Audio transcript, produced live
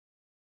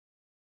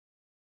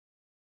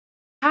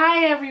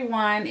Hi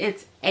everyone,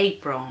 it's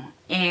April,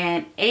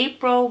 and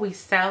April we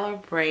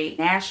celebrate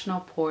National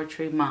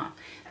Poetry Month.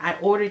 I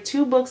ordered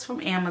 2 books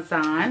from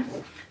Amazon,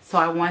 so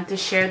I want to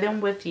share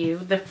them with you.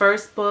 The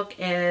first book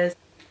is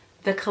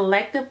The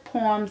Collected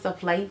Poems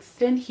of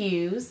Langston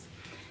Hughes.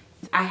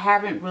 I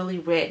haven't really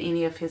read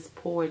any of his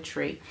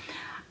poetry.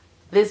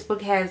 This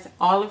book has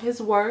all of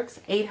his works,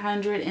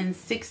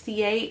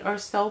 868 or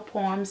so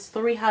poems.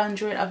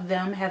 300 of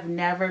them have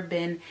never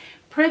been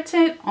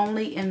printed,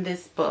 only in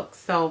this book.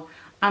 So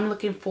I'm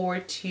looking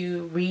forward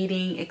to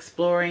reading,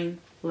 exploring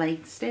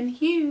Langston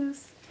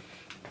Hughes.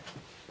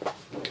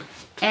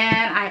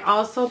 And I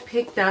also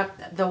picked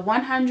up the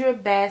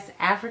 100 Best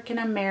African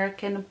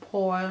American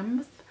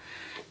Poems.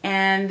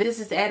 And this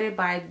is edited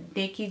by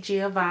Nikki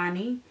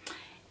Giovanni.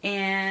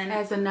 And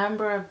has a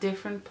number of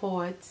different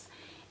poets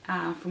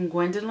from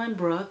Gwendolyn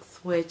Brooks,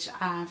 which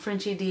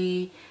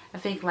Frenchiedee, I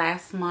think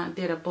last month,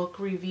 did a book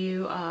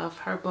review of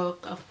her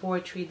book of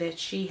poetry that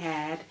she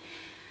had.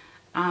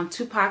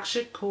 Tupac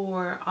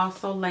Shakur,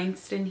 also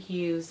Langston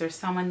Hughes. There's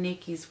some of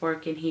Nikki's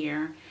work in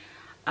here.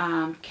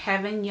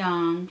 Kevin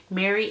Young,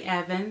 Mary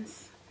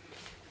Evans.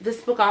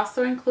 This book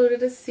also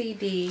included a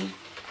CD.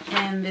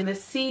 And in the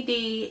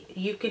CD,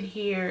 you can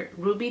hear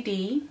Ruby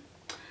Dee,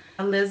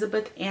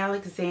 Elizabeth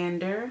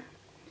Alexander,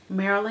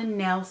 Marilyn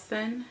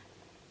Nelson,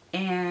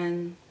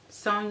 and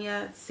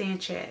Sonia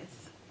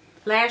Sanchez.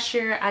 Last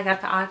year, I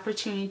got the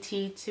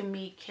opportunity to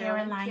meet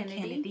Caroline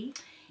Kennedy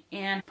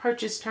and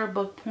purchased her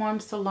book,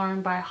 Poems to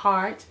Learn by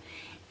Heart.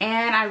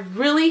 And I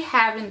really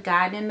haven't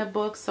gotten in the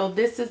book, so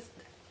this is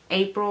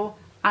April.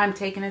 I'm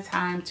taking the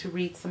time to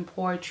read some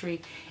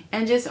poetry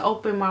and just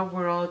open my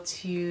world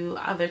to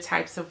other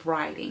types of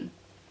writing.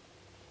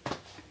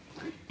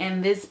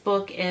 And this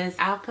book is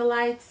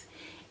Alkalites.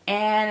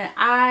 And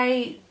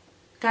I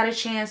got a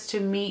chance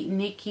to meet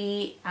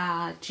Nikki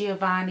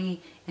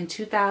Giovanni in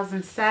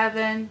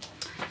 2007.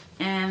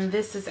 And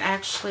this is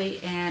actually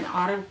an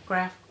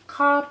autographed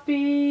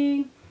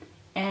copy.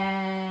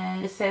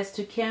 And it says,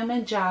 "To Kim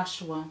and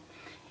Joshua."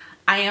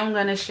 I am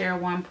going to share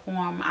one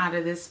poem out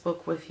of this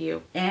book with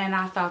you. And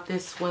I thought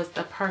this was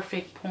the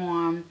perfect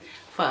poem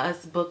for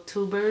us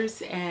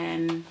booktubers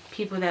and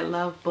people that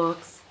love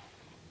books.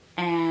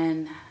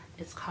 And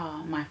it's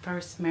called My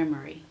First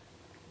Memory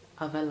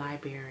of a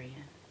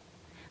Librarian.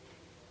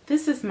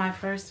 This is my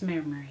first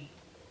memory.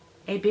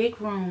 A big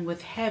room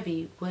with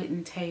heavy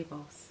wooden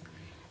tables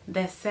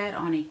that sat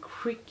on a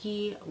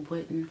creaky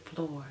wooden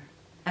floor.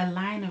 A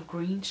line of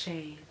green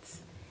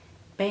shades.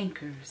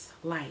 Bankers'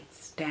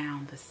 lights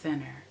down the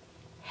center.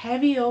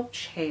 Heavy oak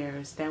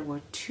chairs that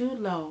were too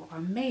low, or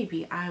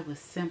maybe I was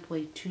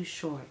simply too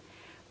short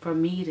for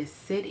me to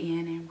sit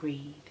in and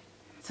read.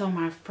 So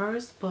my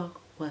first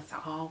book was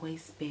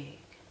always big.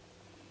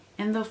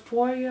 In the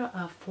foyer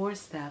of 4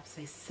 steps,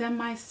 a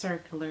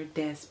semicircular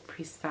desk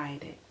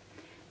presided.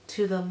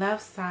 To the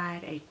left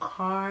side, a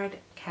card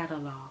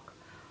catalog.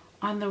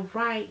 On the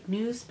right,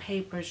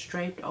 newspapers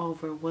draped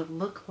over what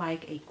looked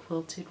like a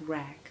quilted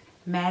rack.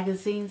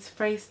 Magazines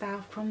faced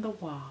out from the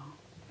wall.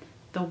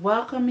 The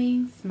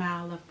welcoming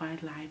smile of my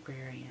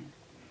librarian.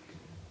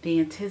 The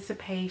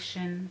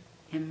anticipation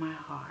in my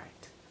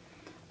heart.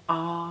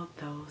 All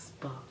those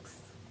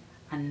books.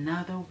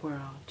 Another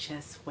world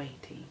just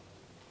waiting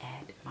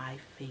at my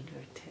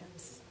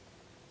fingertips.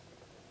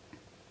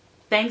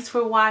 Thanks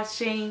for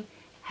watching.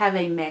 Have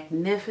a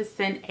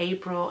magnificent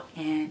April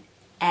and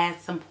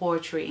add some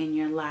poetry in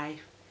your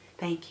life.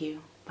 Thank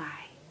you.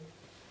 Bye.